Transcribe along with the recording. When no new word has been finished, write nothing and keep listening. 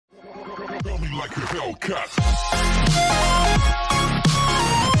like a Hellcat.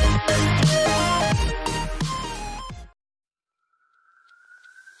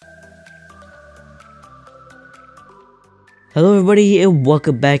 Hello everybody and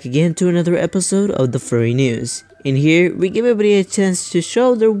welcome back again to another episode of the Furry News. In here, we give everybody a chance to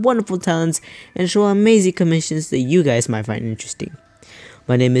show their wonderful talents and show amazing commissions that you guys might find interesting.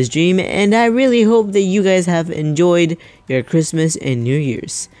 My name is Dream and I really hope that you guys have enjoyed your Christmas and New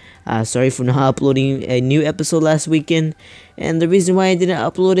Year's. Sorry for not uploading a new episode last weekend, and the reason why I didn't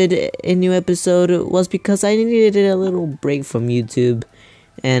upload a new episode was because I needed a little break from YouTube,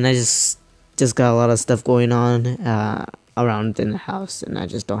 and I just got a lot of stuff going on around in the house, and I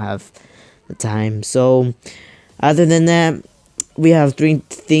just don't have the time. So other than that, we have 3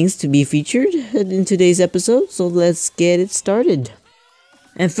 things to be featured in today's episode, so let's get it started.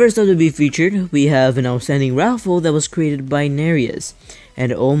 And first up to be featured, we have an outstanding raffle that was created by Narias.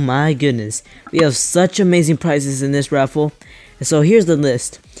 And oh my goodness, we have such amazing prizes in this raffle. And so here's the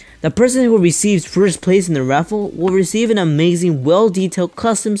list. The person who receives first place in the raffle will receive an amazing, well-detailed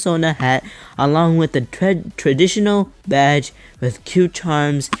custom Sona hat along with the traditional badge with cute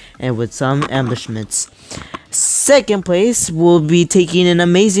charms and with some embellishments. Second place will be taking an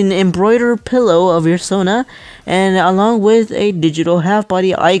amazing embroidered pillow of your Sona and along with a digital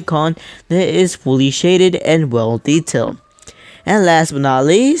half-body icon that is fully shaded and well-detailed. And last but not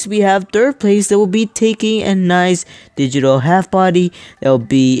least, we have third place that will be taking a nice digital half body that will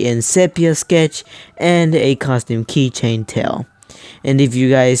be in sepia sketch and a costume keychain tail. And if you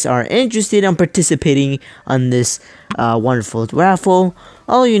guys are interested in participating on this wonderful raffle,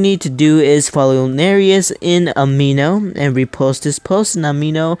 all you need to do is follow Narius in Amino and repost this post in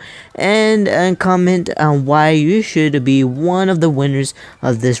Amino and comment on why you should be one of the winners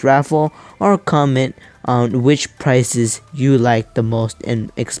of this raffle, or comment on which prices you like the most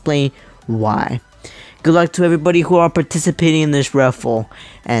and explain why. Good luck to everybody who are participating in this raffle,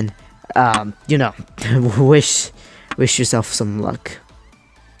 and wish yourself some luck.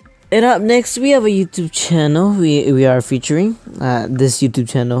 And up next, we have a YouTube channel we are featuring. This YouTube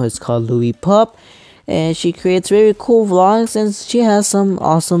channel is called Louie Pup, and she creates very cool vlogs, and she has some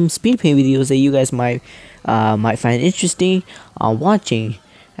awesome speed paint videos that you guys might find interesting watching.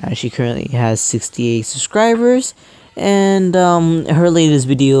 She currently has 68 subscribers, and her latest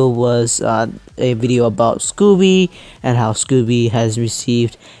video was a video about Scooby and how Scooby has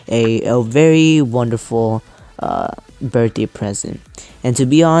received a very wonderful birthday present. And to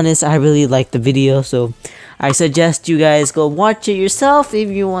be honest, I really like the video, so I suggest you guys go watch it yourself if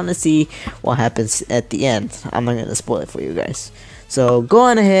you want to see what happens at the end. I'm not going to spoil it for you guys. So go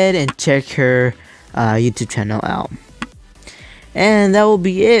on ahead and check her YouTube channel out. And that will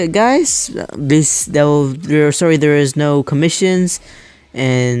be it, guys. There is no commissions,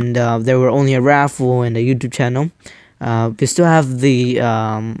 and there were only a raffle and a YouTube channel. We still have the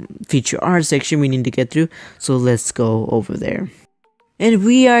feature art section we need to get through, so let's go over there. And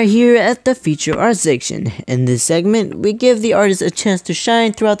we are here at the feature art section. In this segment, we give the artists a chance to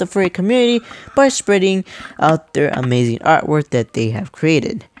shine throughout the furry community by spreading out their amazing artwork that they have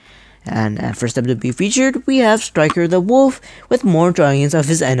created. And first up to be featured, we have Striker the Wolf with more drawings of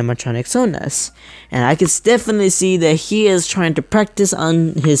his animatronic Sonas. And I can definitely see that he is trying to practice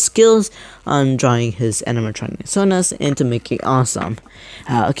on his skills on drawing his animatronic Sonas and to make it awesome.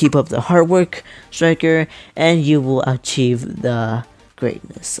 Keep up the hard work, Striker, and you will achieve the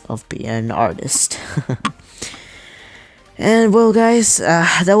greatness of being an artist. And well guys,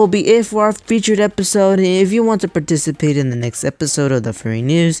 that will be it for our featured episode. If you want to participate in the next episode of the Furry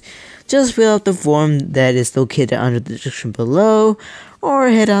News, just fill out the form that is located under the description below, or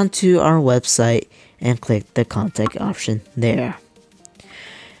head on to our website and click the contact option there.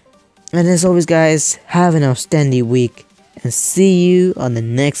 And as always guys, have an outstanding week, and see you on the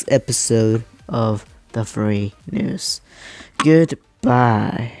next episode of the Furry News.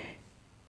 Goodbye.